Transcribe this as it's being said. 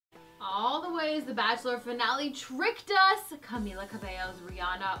ways the Bachelor finale tricked us, Camila Cabello's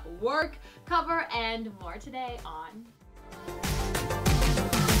Rihanna work cover, and more today on...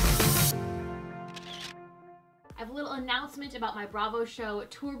 I have a little announcement about my Bravo show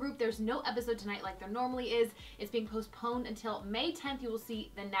tour group. There's no episode tonight like there normally is. It's being postponed until May 10th. You will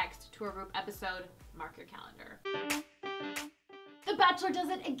see the next tour group episode. Mark your calendar. The Bachelor does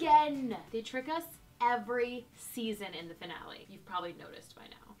it again. They trick us every season in the finale. You've probably noticed by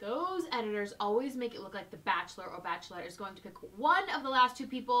now. Those editors always make it look like the Bachelor or Bachelorette is going to pick one of the last two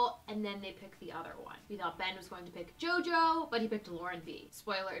people and then they pick the other one. We thought Ben was going to pick JoJo, but he picked Lauren B.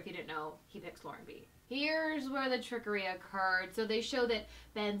 Spoiler, if you didn't know, he picks Lauren B. Here's where the trickery occurred. So they show that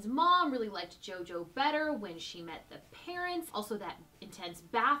Ben's mom really liked JoJo better when she met the parents. Also that intense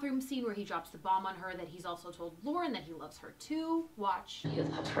bathroom scene where he drops the bomb on her that he's also told Lauren that he loves her too. Watch. You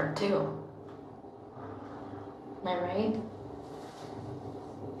love her too. Am I right?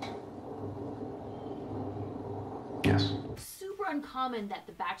 Yes. Super uncommon that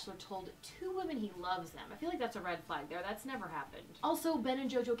the Bachelor told two women he loves them. I feel like that's a red flag there. That's never happened. Also, Ben and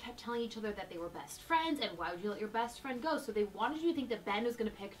JoJo kept telling each other that they were best friends, and why would you let your best friend go? So they wanted you to think that Ben was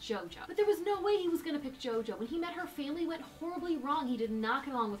gonna pick JoJo. But there was no way he was gonna pick JoJo. When he met her family, went horribly wrong. He did not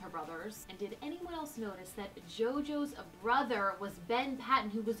get along with her brothers. And did anyone else notice that JoJo's brother was Ben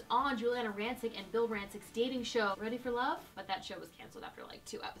Patton, who was on Juliana Rancic and Bill Rancic's dating show, Ready for Love? But that show was canceled after like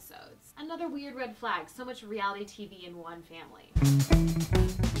 2 episodes. Another weird red flag. So much reality TV in one family.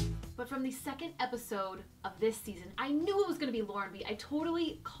 But from the second episode of this season, I knew it was going to be Lauren B. I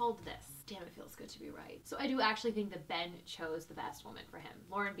totally called this. Damn, it feels good to be right. So I do actually think that Ben chose the best woman for him.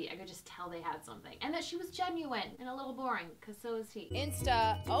 Lauren B. I could just tell they had something. And that she was genuine and a little boring, because so is he.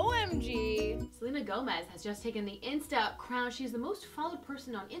 Insta OMG. Selena Gomez has just taken the Insta crown. She's the most followed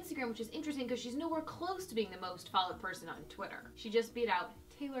person on Instagram, which is interesting because she's nowhere close to being the most followed person on Twitter. She just beat out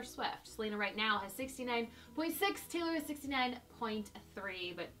Taylor Swift. Selena right now has 69.6, Taylor is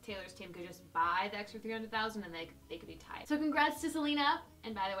 69.3, but Taylor's team could just buy the extra 300,000 and they could be tied. So congrats to Selena.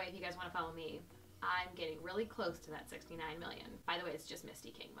 And by the way, if you guys want to follow me, I'm getting really close to that 69 million. By the way, it's just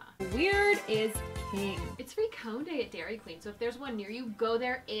Misty Kingma. Weird is king. It's free cone day at Dairy Queen, so if there's one near you, go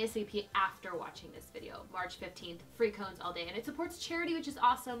there ASAP after watching this video. March 15th, free cones all day, and it supports charity, which is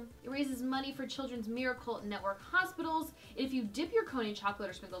awesome. It raises money for Children's Miracle Network hospitals. If you dip your cone in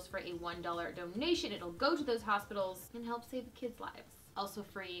chocolate or sprinkles for a $1 donation, it'll go to those hospitals and help save the kids' lives. Also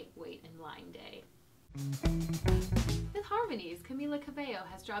free wait in line day. With Harmonies, Camila Cabello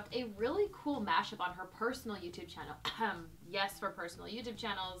has dropped a really cool mashup on her personal YouTube channel. Yes, for personal YouTube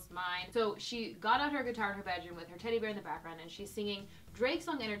channels, mine. So she got out her guitar in her bedroom with her teddy bear in the background and she's singing Drake's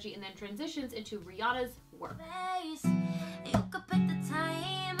song Energy and then transitions into Rihanna's Work. You could pick the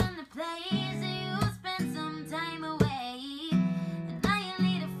time and the place, you spend some time away. And now you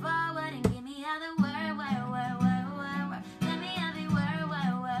lean it forward and give me other word. Let me have it word.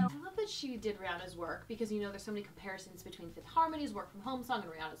 I love that she did Rihanna's Work because, you know, there's so many comparisons between Fifth Harmony's Work From Home song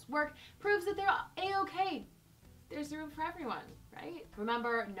and Rihanna's Work. Proves that they're A-okay. There's room for everyone, right?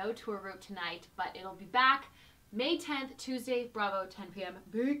 Remember, no tour group tonight, but it'll be back May 10th, Tuesday, Bravo, 10 p.m.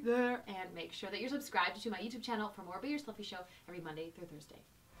 Be there. And make sure that you're subscribed to my YouTube channel for more Be Yourselfie show every Monday through Thursday.